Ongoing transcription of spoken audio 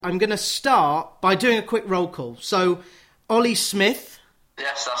I'm going to start by doing a quick roll call. So, Ollie Smith.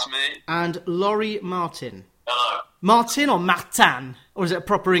 Yes, that's me. And Laurie Martin. Hello. Martin or Martin? Or is it a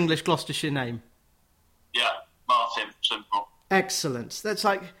proper English Gloucestershire name? Yeah, Martin, simple. Excellent. That's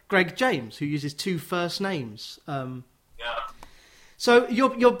like Greg James, who uses two first names. Yeah. So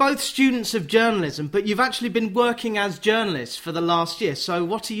you're both students of journalism, but you've actually been working as journalists for the last year. So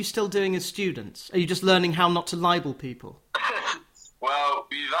what are you still doing as students? Are you just learning how not to libel people? Well,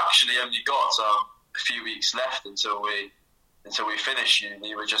 we've actually only got a few weeks left until we finish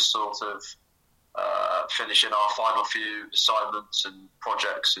uni. We're just sort of finishing our final few assignments and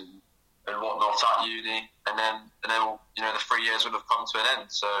projects and whatnot at uni, and then the 3 years will have come to an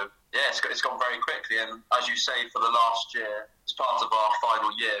end. So yeah, it's gone very quickly. And as you say, for the last year, as part of our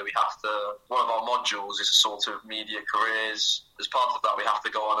final year, we have to. One of our modules is a sort of media careers. As part of that, we have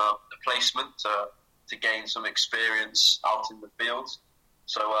to go on a placement to gain some experience out in the field.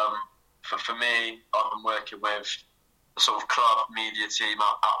 So for me, I've been working with the sort of club media team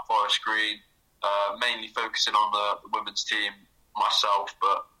at Forest Green, mainly focusing on the women's team myself,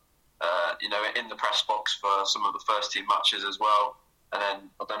 but in the press box for some of the first team matches as well. And then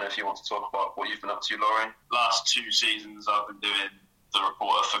I don't know if you want to talk about what you've been up to, Laurie. Last 2 seasons I've been doing the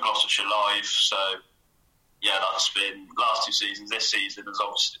reporter for Gloucestershire Live, so yeah, that's been last 2 seasons. This season is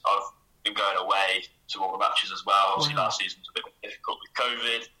obviously I've been going away to all the matches as well. Obviously last season was a bit difficult with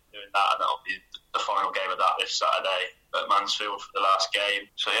COVID, doing that, and that'll be the final game of that this Saturday at Mansfield for the last game.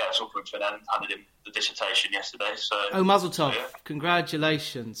 So yeah, it's all coming to an end. Handed in the dissertation yesterday. So Mazel tov. Yeah.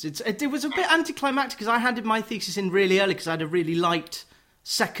 Congratulations. It was a bit anticlimactic because I handed my thesis in really early because I had a really light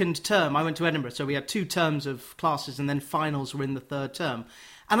second term. I went to Edinburgh, so we had 2 terms of classes and then finals were in the 3rd term.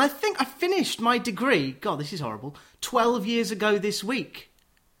 And I think I finished my degree, God, this is horrible, 12 years ago this week.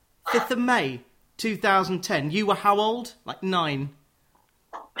 5th of May, 2010. You were how old? Like 9?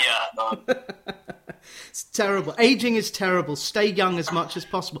 Yeah, no. It's terrible. Aging is terrible. Stay young as much as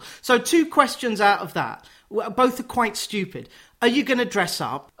possible. So 2 questions out of that. Both are quite stupid. Are you going to dress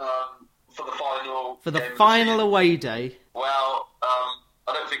up? For the final... For the final away day? Well,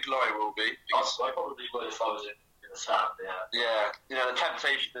 I don't think Laurie will be. I probably would if I was in the stand, yeah. Yeah, the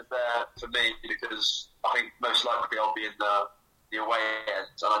temptation is there for me because I think most likely I'll be in the away end,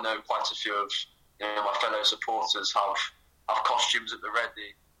 and I know quite a few of my fellow supporters have costumes at the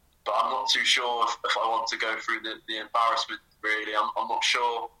ready. But I'm not too sure if I want to go through the embarrassment, really. I'm not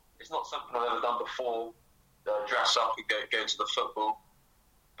sure. It's not something I've ever done before, dress up and go to the football.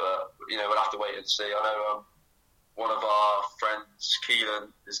 But, we'll have to wait and see. I know one of our friends, Keelan,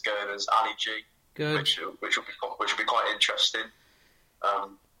 is going as Ali G. Good. Which will be quite interesting.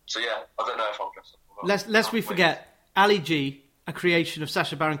 So, yeah, I don't know if I'll dress up or not. Lest we forget, Ali G, a creation of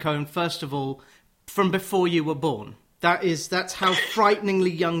Sacha Baron Cohen, first of all, from before you were born. That's how frighteningly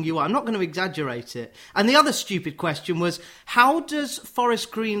young you are. I'm not going to exaggerate it. And the other stupid question was, how does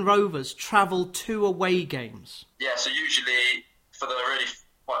Forest Green Rovers travel to away games? Yeah, so usually for the really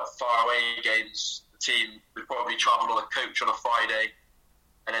quite far away games, the team would probably travel on a coach on a Friday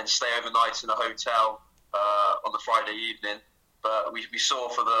and then stay overnight in a hotel on the Friday evening. But we saw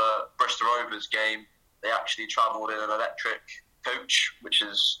for the Bristol Rovers game, they actually travelled in an electric coach, which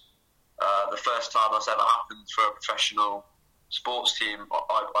is... the first time that's ever happened for a professional sports team,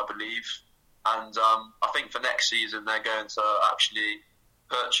 I believe. And I think for next season they're going to actually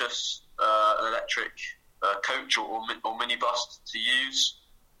purchase an electric coach or minibus to use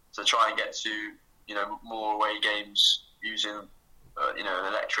to try and get to more away games using an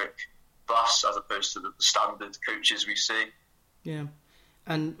electric bus as opposed to the standard coaches we see. Yeah.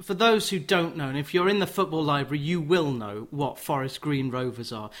 And for those who don't know, and if you're in the football library, you will know what Forest Green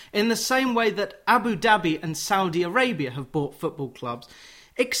Rovers are. In the same way that Abu Dhabi and Saudi Arabia have bought football clubs,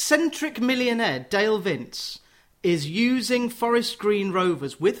 eccentric millionaire Dale Vince is using Forest Green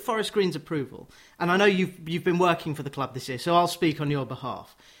Rovers with Forest Green's approval. And I know you've been working for the club this year, so I'll speak on your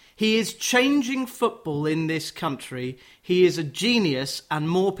behalf. He is changing football in this country. He is a genius, and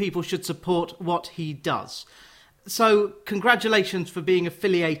more people should support what he does. So, congratulations for being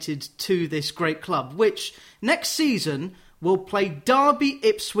affiliated to this great club, which next season will play Derby,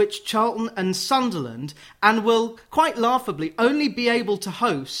 Ipswich, Charlton and Sunderland, and will, quite laughably, only be able to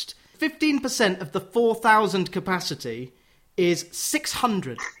host 15% of the 4,000 capacity is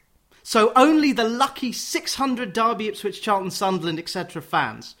 600. So only the lucky 600 Derby, Ipswich, Charlton, Sunderland, etc.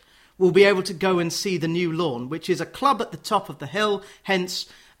 fans will be able to go and see the new lawn, which is a club at the top of the hill, hence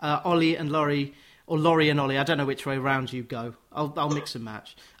Ollie and Laurie... Or Laurie and Ollie, I don't know which way round you go. I'll mix and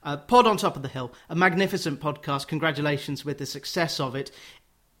match. Pod on Top of the Hill, a magnificent podcast. Congratulations with the success of it.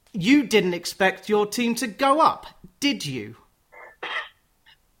 You didn't expect your team to go up, did you?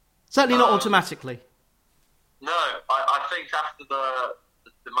 Certainly not automatically. No, I think after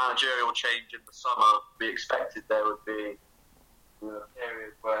the managerial change in the summer, we expected there would be a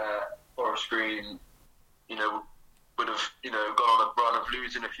period where Forest Green, would have, gone on a run of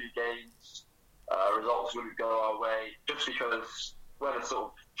losing a few games. Results wouldn't go our way, just because when a sort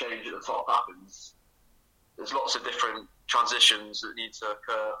of change at the top happens, there's lots of different transitions that need to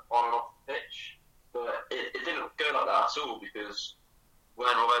occur on and off the pitch. But it didn't go like that at all, because when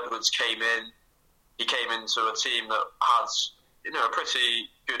Rob Edwards came in, he came into a team that had, a pretty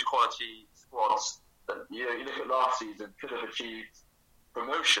good quality squad. That, you look at last season, could have achieved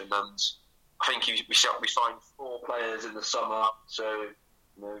promotion, and I think we signed 4 players in the summer, so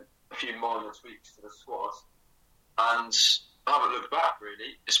a few minor tweaks to the squad, and I haven't looked back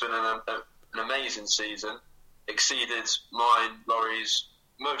really. It's been an amazing season, exceeded mine, Laurie's,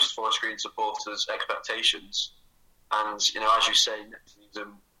 most Forest Green supporters' expectations, and as you say, next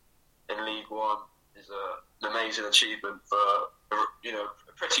season in League One is an amazing achievement for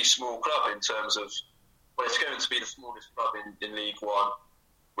a pretty small club in terms of, well, it's going to be the smallest club in League One.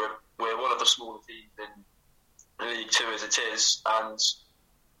 We're one of the smaller teams in League Two as it is, and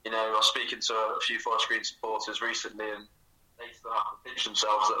I was speaking to a few Forest Green supporters recently, and they still have to pinch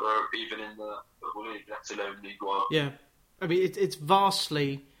themselves that we're even in the Football League, let alone League One. Yeah, I mean it's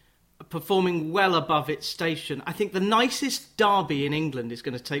vastly performing well above its station. I think the nicest derby in England is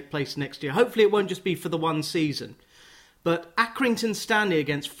going to take place next year. Hopefully it won't just be for the one season, but Accrington Stanley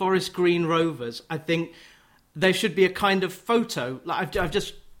against Forest Green Rovers, I think there should be a kind of photo. Like I've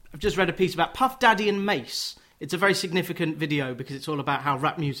just read a piece about Puff Daddy and Mace. It's a very significant video because it's all about how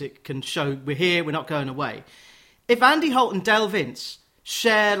rap music can show we're here, we're not going away. If Andy Holt and Dale Vince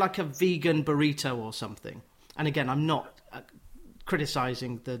share like a vegan burrito or something, and again, I'm not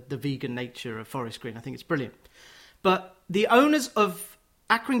criticising the vegan nature of Forest Green, I think it's brilliant. But the owners of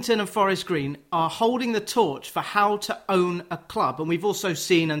Accrington and Forest Green are holding the torch for how to own a club. And we've also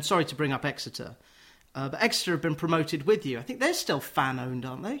seen, and sorry to bring up Exeter, but Exeter have been promoted with you. I think they're still fan-owned,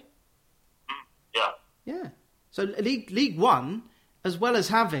 aren't they? Yeah. Yeah. So League One, as well as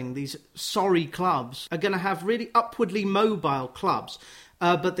having these sorry clubs, are going to have really upwardly mobile clubs.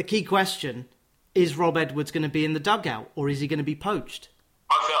 But the key question, is Rob Edwards going to be in the dugout, or is he going to be poached?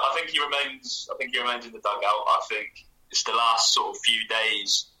 I think he remains in the dugout. I think it's the last sort of few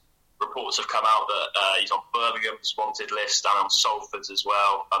days, reports have come out that he's on Birmingham's wanted list and on Salford's as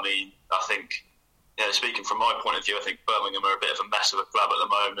well. I mean, I think, speaking from my point of view, I think Birmingham are a bit of a mess of a club at the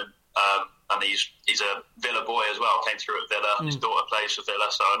moment. And he's a Villa boy as well, came through at Villa. His daughter plays for Villa,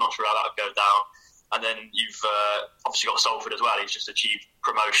 so I'm not sure how that would go down. And then you've obviously got Salford as well. He's just achieved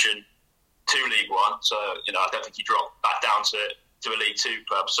promotion to League One, so I don't think he dropped back down to a League Two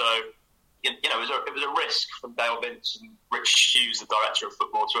club. So it was a risk from Dale Vince and Rich Hughes, the director of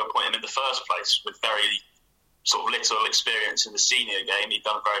football, to appoint him in the first place with very sort of little experience in the senior game. He'd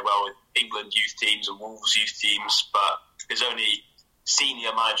done very well with England youth teams and Wolves youth teams, but his only senior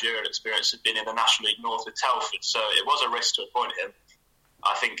managerial experience had been in the National League North with Telford, so it was a risk to appoint him.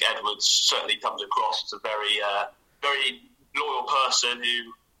 I think Edwards certainly comes across as a very, very loyal person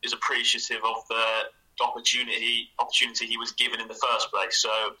who is appreciative of the opportunity he was given in the first place.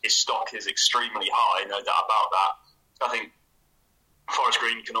 So his stock is extremely high, no doubt about that. I think Forest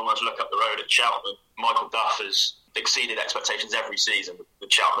Green can almost look up the road at Cheltenham. Michael Duff has exceeded expectations every season. The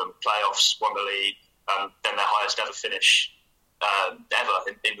Cheltenham playoffs, won the league, and then their highest ever finish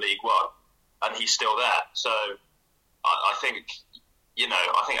ever in League One, and he's still there. So I think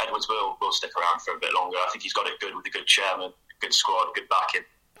Edwards will stick around for a bit longer. I think he's got it good with a good chairman, good squad, good backing.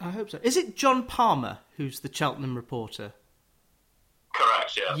 I hope so. Is it John Palmer who's the Cheltenham reporter?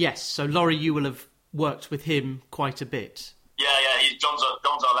 Correct, yeah. Yes, so Laurie, you will have worked with him quite a bit. Yeah, John's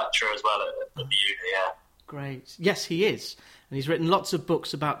our lecturer as well at the uni, yeah. Great. Yes, he is. And he's written lots of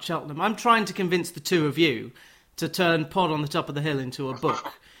books about Cheltenham. I'm trying to convince the two of you to turn Pod on the Top of the Hill into a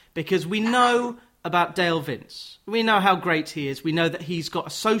book, because we know about Dale Vince. We know how great he is. We know that he's got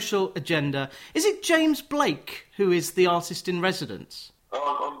a social agenda. Is it James Blake who is the artist in residence? I'm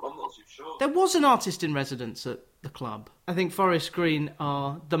not too sure. There was an artist in residence at the club. I think Forest Green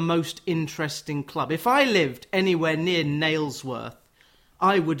are the most interesting club. If I lived anywhere near Nailsworth,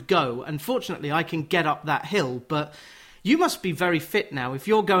 I would go. And fortunately, I can get up that hill. But you must be very fit now. If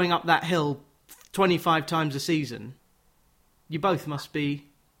you're going up that hill 25 times a season, you both must be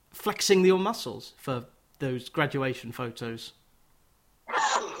flexing your muscles for those graduation photos.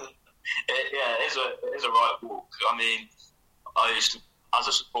 It is a right walk. I mean, I used to, as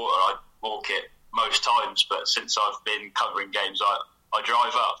a supporter, I'd walk it most times, but since I've been covering games, I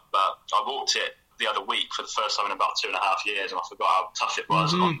drive up. But I walked it the other week for the first time in about 2.5 years, and I forgot how tough it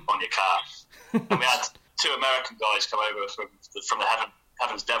was on your calf. And we had 2 American guys come over from the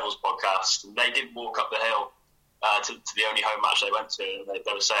Heavens Devils podcast, and they didn't walk up the hill to the only home match they went to. And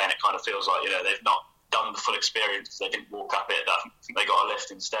they were saying it kind of feels like, they've not done the full experience because they didn't walk up it. I think they got a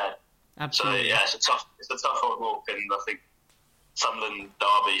lift instead. Absolutely. So yeah, it's a tough old walk, and I think Sunderland,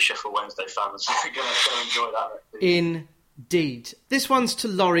 Derby, Sheffield Wednesday fans are going to enjoy that. Indeed. This one's to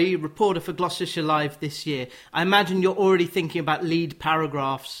Laurie, reporter for Gloucestershire Live this year. I imagine you're already thinking about lead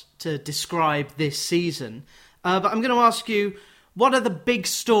paragraphs to describe this season. But I'm going to ask you, what are the big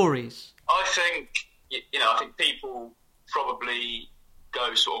stories? I think people probably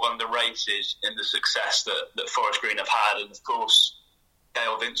go sort of underrated in the success that Forest Green have had, and of course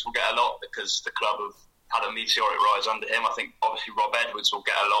Dale Vince will get a lot because the club have had a meteoric rise under him. I think obviously Rob Edwards will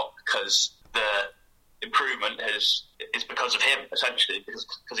get a lot because the improvement is because of him, essentially, because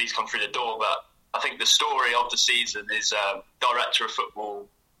he's come through the door. But I think the story of the season is Director of Football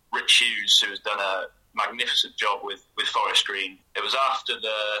Rich Hughes, who has done a magnificent job with Forest Green. It was after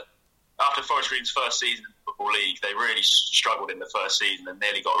Forest Green's first season in the Football League. They really struggled in the first season and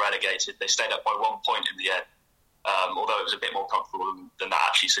nearly got relegated. They stayed up by 1 point in the end, although it was a bit more comfortable than that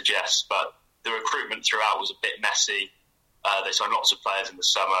actually suggests. But the recruitment throughout was a bit messy. They signed lots of players in the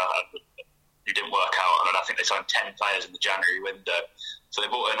summer who didn't work out, and I think they signed 10 players in the January window. So they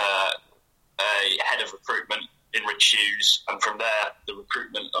brought in a head of recruitment in Rich Hughes, and from there the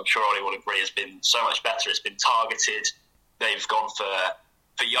recruitment, I'm sure Ollie will agree, has been so much better. It's been targeted. They've gone for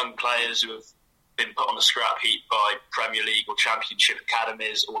young players who have been put on the scrap heap by Premier League or Championship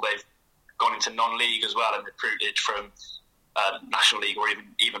academies, or they've gone into non-league as well and recruited from National League or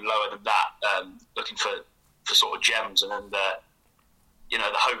even lower than that, looking for sort of gems. And then the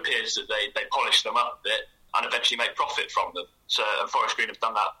hope is that they polish them up a bit and eventually make profit from them. So Forest Green have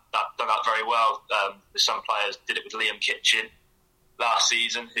done that very well. With some players, did it with Liam Kitchen last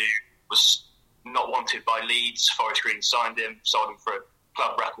season, who was not wanted by Leeds. Forest Green signed him, sold him for a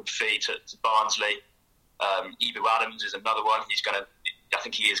club record fee to Barnsley. Ibu Adams is another one. I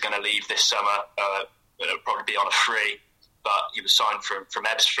think he is going to leave this summer. It'll probably be on a free, but he was signed from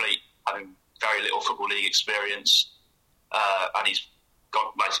Ebbsfleet, having very little Football League experience, and he's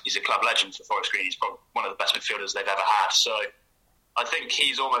a club legend for Forest Green. He's probably one of the best midfielders they've ever had. So I think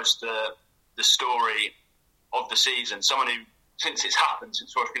he's almost the story of the season. Someone who, since it's happened,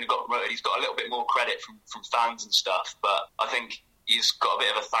 since Forest Green got promoted, he's got a little bit more credit from fans and stuff. But I think he's got a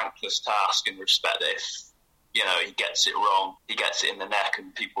bit of a thankless task in respect that if he gets it wrong, he gets it in the neck,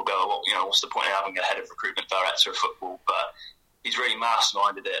 and people go, well, what's the point of having a head of recruitment, director of football? But he's really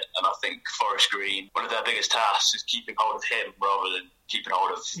masterminded it, and I think Forest Green, one of their biggest tasks is keeping hold of him rather than keeping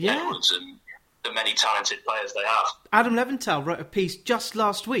hold of Edwards and the many talented players they have. Adam Leventhal wrote a piece just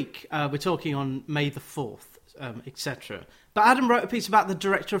last week. We're talking on May the 4th, etc. But Adam wrote a piece about the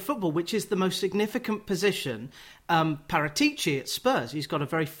director of football, which is the most significant position. Paratici at Spurs, he's got a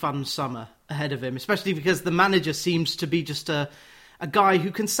very fun summer ahead of him, especially because the manager seems to be just a guy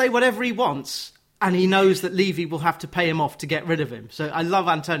who can say whatever he wants, and he knows that Levy will have to pay him off to get rid of him. So I love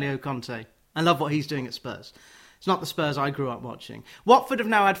Antonio Conte. I love what he's doing at Spurs. It's not the Spurs I grew up watching. Watford have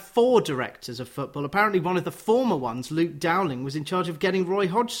now had 4 directors of football. Apparently one of the former ones, Luke Dowling, was in charge of getting Roy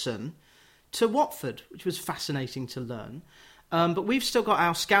Hodgson to Watford, which was fascinating to learn. But we've still got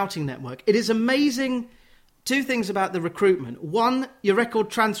our scouting network. It is amazing. 2 things about the recruitment. One, your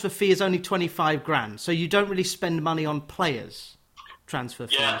record transfer fee is only 25 grand, so you don't really spend money on players' transfer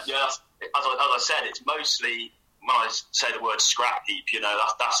fees. Yeah. As I said, it's mostly, when I say the word scrap heap,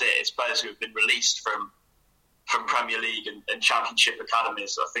 that's it. It's players who have been released from Premier League and Championship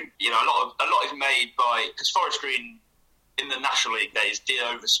academies. I think a lot is made by, because Forest Green in the National League days did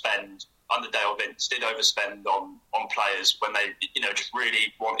overspend under Dale Vince, did overspend on players when they just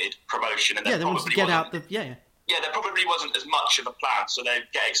really wanted promotion, and they wanted to get out the there probably wasn't as much of a plan, so they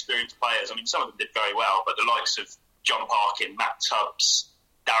get experienced players. I mean, some of them did very well, but the likes of John Parkin, Matt Tubbs,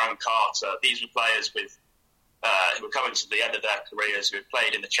 Darren Carter, these were players who were coming to the end of their careers, who had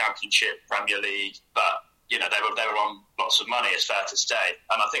played in the Championship, Premier League, but they were on lots of money, it's fair to say.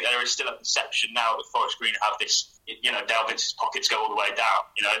 And I think there is still a perception now that Forest Green have this, Dale Vince's pockets go all the way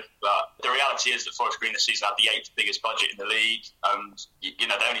down, But the reality is that Forest Green this season had the 8th biggest budget in the league, and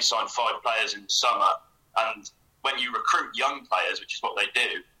they only signed 5 players in the summer. And when you recruit young players, which is what they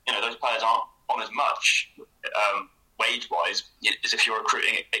do, those players aren't on as much wage-wise as if you're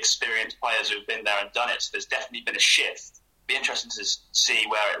recruiting experienced players who have been there and done it. So there's definitely been a shift. Be interesting to see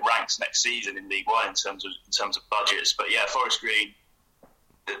where it ranks next season in League One in terms of budgets. But yeah, Forest Green,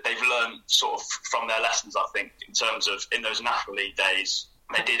 they've learned sort of from their lessons, I think, in terms of in those National League days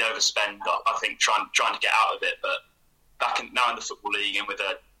They did overspend, I think, trying to get out of it. But now in the Football League and with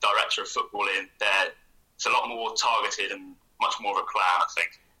a director of football in there, it's a lot more targeted and much more of a plan, I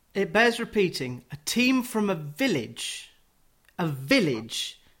think. It bears repeating, a team from a village,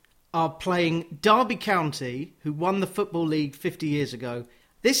 are playing Derby County, who won the Football League 50 years ago.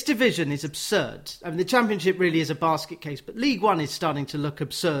 This division is absurd. I mean, the Championship really is a basket case, but League One is starting to look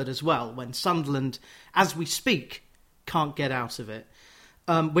absurd as well, when Sunderland, as we speak, can't get out of it.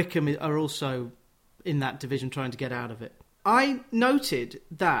 Wycombe are also in that division trying to get out of it. I noted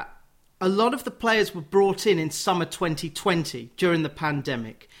that a lot of the players were brought in summer 2020 during the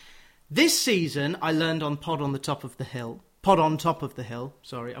pandemic. This season, I learned on Pod on Top of the Hill,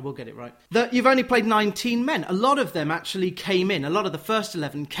 sorry, I will get it right, that you've only played 19 men. A lot of them actually came in, a lot of the first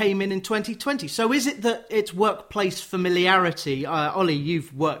 11 came in 2020. So is it that it's workplace familiarity? Ollie,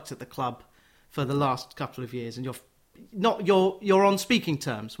 you've worked at the club for the last couple of years and you're on speaking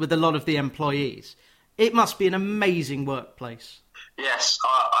terms with a lot of the employees. It must be an amazing workplace. Yes,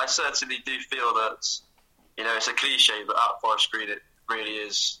 I certainly do feel that, it's a cliche, but at Forest Green it really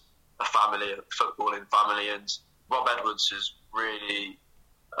is a family, a footballing family, and Rob Edwards has really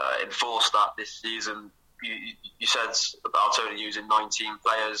enforced that this season. You said about only using 19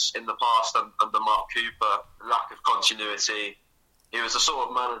 players in the past under Mark Cooper, lack of continuity. He was the sort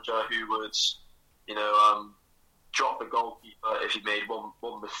of manager who would, drop the goalkeeper if he made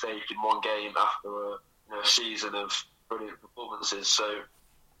one mistake in one game after a season of brilliant performances. So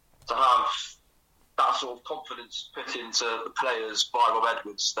to have that sort of confidence put into the players by Rob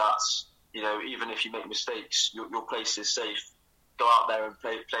Edwards, that's, even if you make mistakes, your place is safe. Go out there and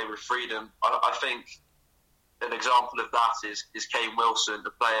play with freedom. I think an example of that is Kane Wilson,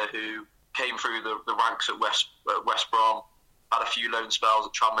 the player who came through the ranks at West Brom, had a few loan spells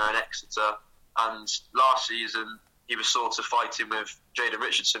at Tranmere and Exeter, and last season he was sort of fighting with Jayden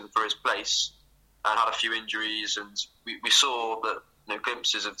Richardson for his place and had a few injuries, and we saw that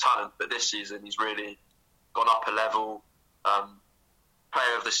glimpses of talent, but this season he's really gone up a level.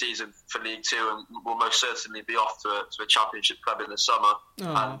 Player of the season for League Two, and will most certainly be off to a Championship club in the summer.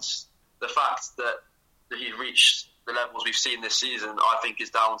 And the fact that he reached the levels we've seen this season, I think, is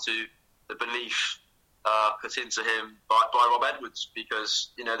down to the belief put into him by Rob Edwards, because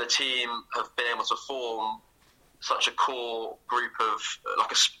the team have been able to form such a core group of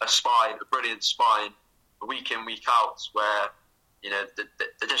like a spine, a brilliant spine, week in, week out, where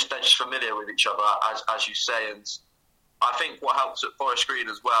they're just familiar with each other, as you say. And I think what helps at Forest Green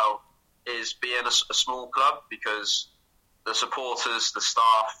as well is being a small club, because the supporters, the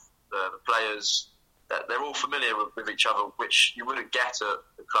staff, the players, they're all familiar with each other, which you wouldn't get at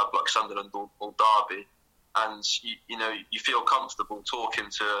a club like Sunderland or Derby. And you feel comfortable talking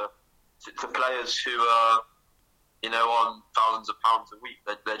to players who are on thousands of pounds a week.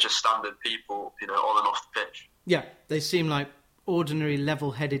 They're just standard people, on and off the pitch. Yeah, they seem like ordinary,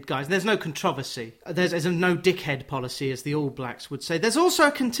 level-headed guys. There's no controversy. There's a no dickhead policy, as the All Blacks would say. There's also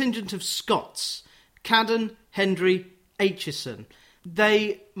a contingent of Scots. Cadden, Hendry, Aitchison.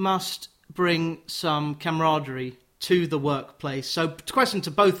 They must bring some camaraderie to the workplace. So, question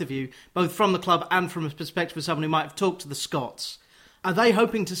to both of you, both from the club and from a perspective of someone who might have talked to the Scots. Are they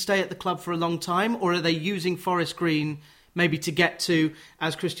hoping to stay at the club for a long time, or are they using Forest Green maybe to get to,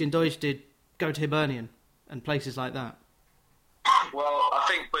 as Christian Deutsch did, go to Hibernian and places like that? Well, I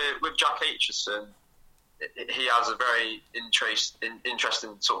think with Jack Aitchison, he has a very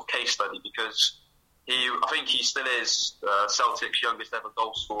interesting sort of case study, because I think he still is Celtic's youngest ever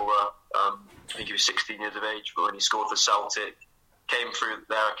goal scorer. I think he was 16 years of age when he scored for Celtic. Came through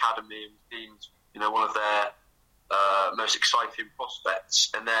their academy and deemed, one of their most exciting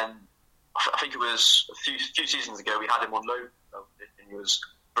prospects. And then I think it was a few seasons ago we had him on loan, and he was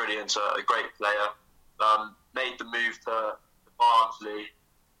brilliant, a great player. Made the move to Barnsley,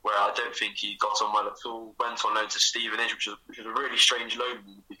 where I don't think he got on well at all. Went on loan to Stevenage, which was a really strange loan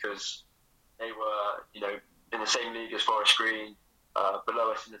move, because they were, in the same league as Forest Green,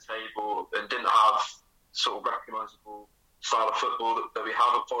 below us in the table, and didn't have sort of recognisable style of football that we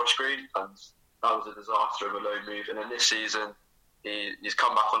have at Forest Green, and that was a disaster of a loan move. And then this season, he's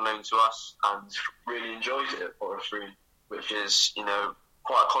come back on loan to us and really enjoys it at Forest Green, which is,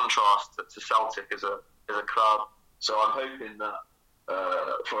 quite a contrast to Celtic as a club. So I'm hoping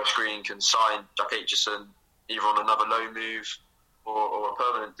that Forest Green can sign Jack Aitchison either on another loan move or a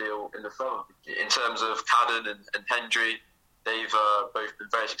permanent deal in the summer. In terms of Cadden and Hendry, they've both been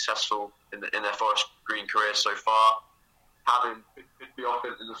very successful in their Forest Green careers so far. Cadden could be off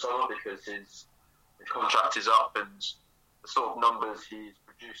in the summer because his contract is up, and the sort of numbers he's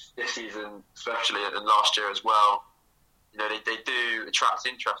produced this season, especially and last year as well, they do attract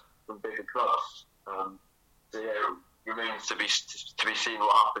interest from bigger clubs. So yeah, it remains to be seen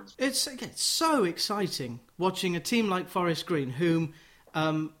what happens. It's so exciting watching a team like Forest Green, whom,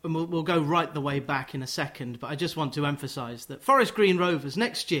 and we'll go right the way back in a second, but I just want to emphasise that Forest Green Rovers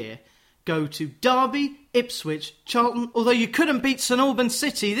next year go to Derby, Ipswich, Charlton, although you couldn't beat St Albans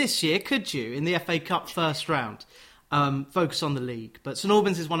City this year, could you, in the FA Cup first round? Focus on the league. But St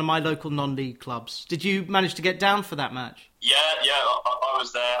Albans is one of my local non-league clubs. Did you manage to get down for that match? Yeah, I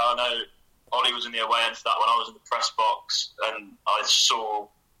was there. I know Ollie was in the away end for that one. I was in the press box, and I saw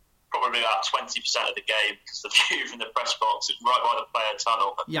probably about 20% of the game, because the view from the press box is right by the player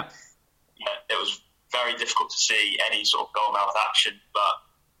tunnel. Yeah, it was very difficult to see any sort of goal-mouth action, but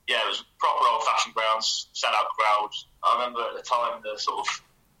yeah, it was proper old-fashioned grounds, sell-out crowd. I remember at the time the sort of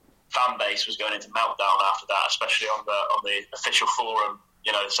fan base was going into meltdown after that, especially on the official forum,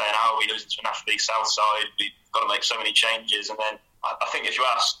 saying, how are we losing to a National League South side? We've got to make so many changes. And then I think if you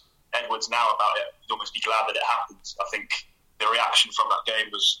ask Edwards now about it, he'd almost be glad that it happened. I think the reaction from that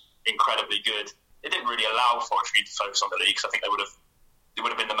game was incredibly good. It didn't really allow Forest Green to focus on the league, because I think it would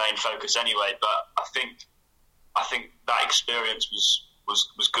have been the main focus anyway. But I think that experience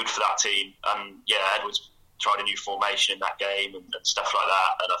was good for that team. And yeah, Edwards tried a new formation in that game and stuff like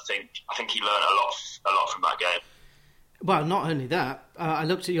that. And I think he learned a lot from that game. Well, not only that, I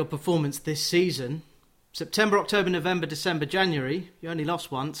looked at your performance this season. September, October, November, December, January. You only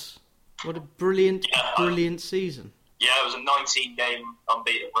lost once. What a brilliant season. Yeah, it was a 19-game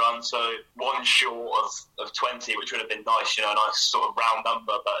unbeaten run, so one short of 20, which would have been nice, a nice sort of round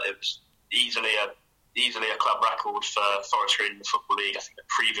number, but it was easily a club record for Forest Green in the Football League. I think the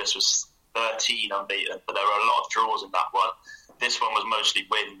previous was 13 unbeaten, but there were a lot of draws in that one. This one was mostly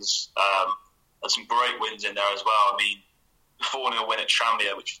wins, and some great wins in there as well. I mean, the 4-0 win at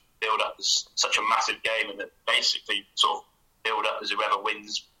Tranmere, which build up as such a massive game, and that basically sort of build up as whoever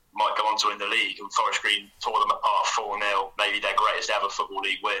wins might go on to win the league. And Forest Green tore them apart 4-0, maybe their greatest ever Football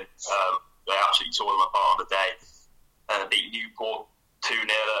League win. They absolutely tore them apart on the day. Beat Newport 2-0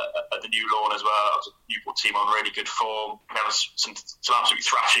 at the New Lawn as well. That was a Newport team on really good form. There was some absolute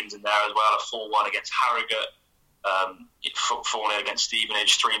thrashings in there as well. A 4-1 against Harrogate, 4-0 against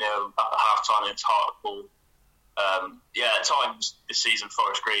Stevenage, 3-0 at half-time against Hartlepool. At times this season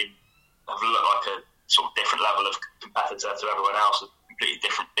Forest Green have looked like a sort of different level of competitor to everyone else, a completely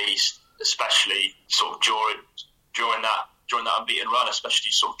different beast, especially sort of during that unbeaten run,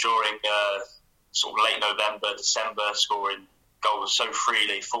 especially sort of during sort of late November, December, scoring goals so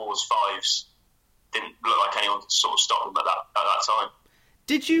freely, 4s, 5s. Didn't look like anyone could sort of stop them at that time.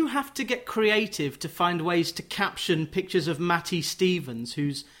 Did you have to get creative to find ways to caption pictures of Matty Stevens,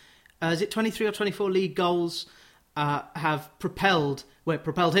 whose is it 23 or 24 league goals have propelled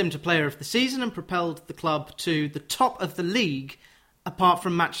him to Player of the Season and propelled the club to the top of the league, apart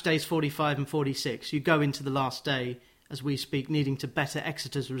from match days 45 and 46. You go into the last day, as we speak, needing to better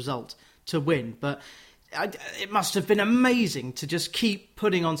Exeter's result to win. But it must have been amazing to just keep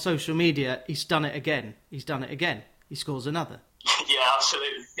putting on social media, he's done it again, he scores another. Yeah,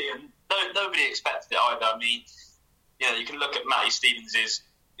 absolutely. And nobody expected it either. I mean, you can look at Matty Stevens'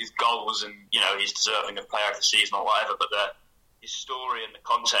 his goals and, he's deserving of Player of the Season or whatever, but his story and the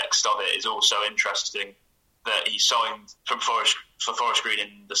context of it is also interesting, that he signed for Forest Green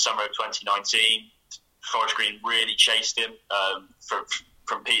in the summer of 2019. Forest Green really chased him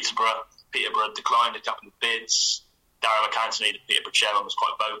from Peterborough. Peterborough declined a couple of bids. Darragh McAntony, the Peterborough chairman, was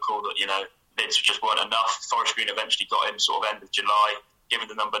quite vocal that, bids just weren't enough. Forest Green eventually got him sort of end of July, given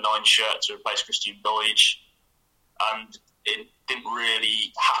the number 9 shirt to replace Christian Doidge. And it didn't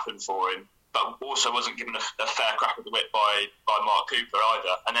really happen for him, but also wasn't given a fair crack at the whip by Mark Cooper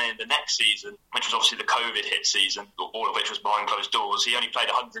either. And then in the next season, which was obviously the COVID hit season, all of which was behind closed doors, he only played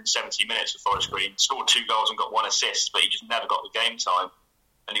 170 minutes for Forest Green, scored 2 goals and got 1 assist, but he just never got the game time.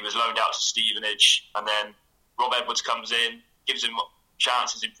 And he was loaned out to Stevenage, and then Rob Edwards comes in, gives him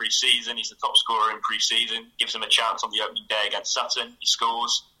chances in pre-season. He's the top scorer in pre-season, gives him a chance on the opening day against Sutton. He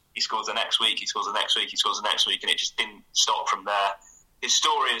scores the next week, he scores the next week, he scores the next week, and it just didn't stop from there. His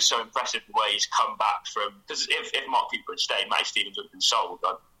story is so impressive, the way he's come back from... Because if Mark Cooper had stayed, Matty Stevens would have been sold.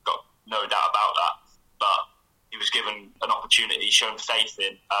 I've got no doubt about that. But he was given an opportunity, shown faith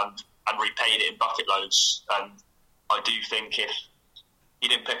in, and repaid it in bucket loads. And I do think if he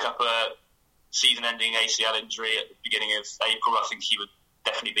didn't pick up a season-ending ACL injury at the beginning of April, I think he would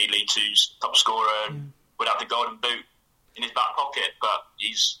definitely be League Two's top scorer and would have the golden boot in his back pocket. But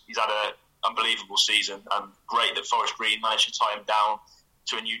he's had an unbelievable season, and great that Forest Green managed to tie him down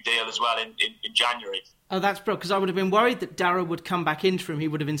to a new deal as well in January. Oh, that's brilliant, because I would have been worried that Darragh would come back into him. He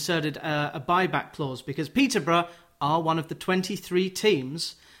would have inserted a buyback clause, because Peterborough are one of the 23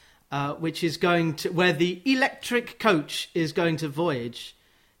 teams which is going to, where the electric coach is going to voyage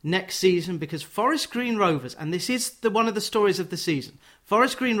next season, because Forest Green Rovers, and this is one of the stories of the season,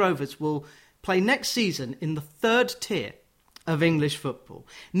 Forest Green Rovers will play next season in the 3rd tier of English football.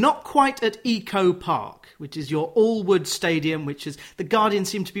 Not quite at Eco Park, which is your all-wood stadium, which is... The Guardian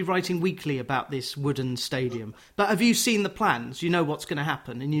seem to be writing weekly about this wooden stadium. But have you seen the plans? You know what's going to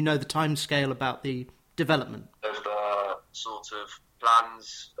happen, and you know the timescale about the development. Of the sort of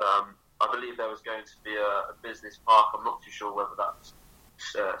plans, I believe there was going to be a business park. I'm not too sure whether that's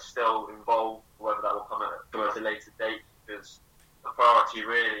still involved, or whether that will come at a later date, because the priority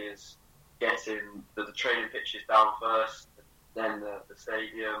really is getting the training pitches down first, then the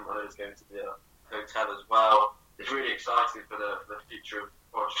stadium. I know there's going to be a hotel as well. It's really exciting for the future of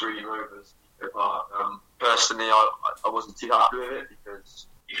Forest Green Rovers Eco Park. Personally, I wasn't too happy with it, because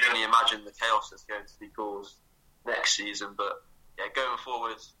you can only imagine the chaos that's going to be caused next season. But yeah, going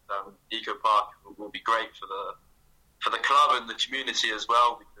forward, Eco Park will be great for the club and the community as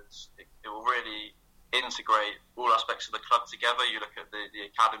well, because it will really integrate all aspects of the club together. You look at the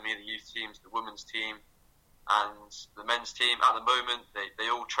academy, the youth teams, the women's team, and the men's team. At the moment, they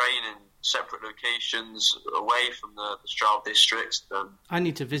all train in separate locations away from the Stroud district. I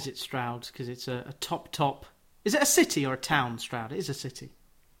need to visit Stroud, because it's a top... Is it a city or a town, Stroud? It is a city.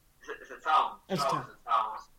 It's a town. It's a town.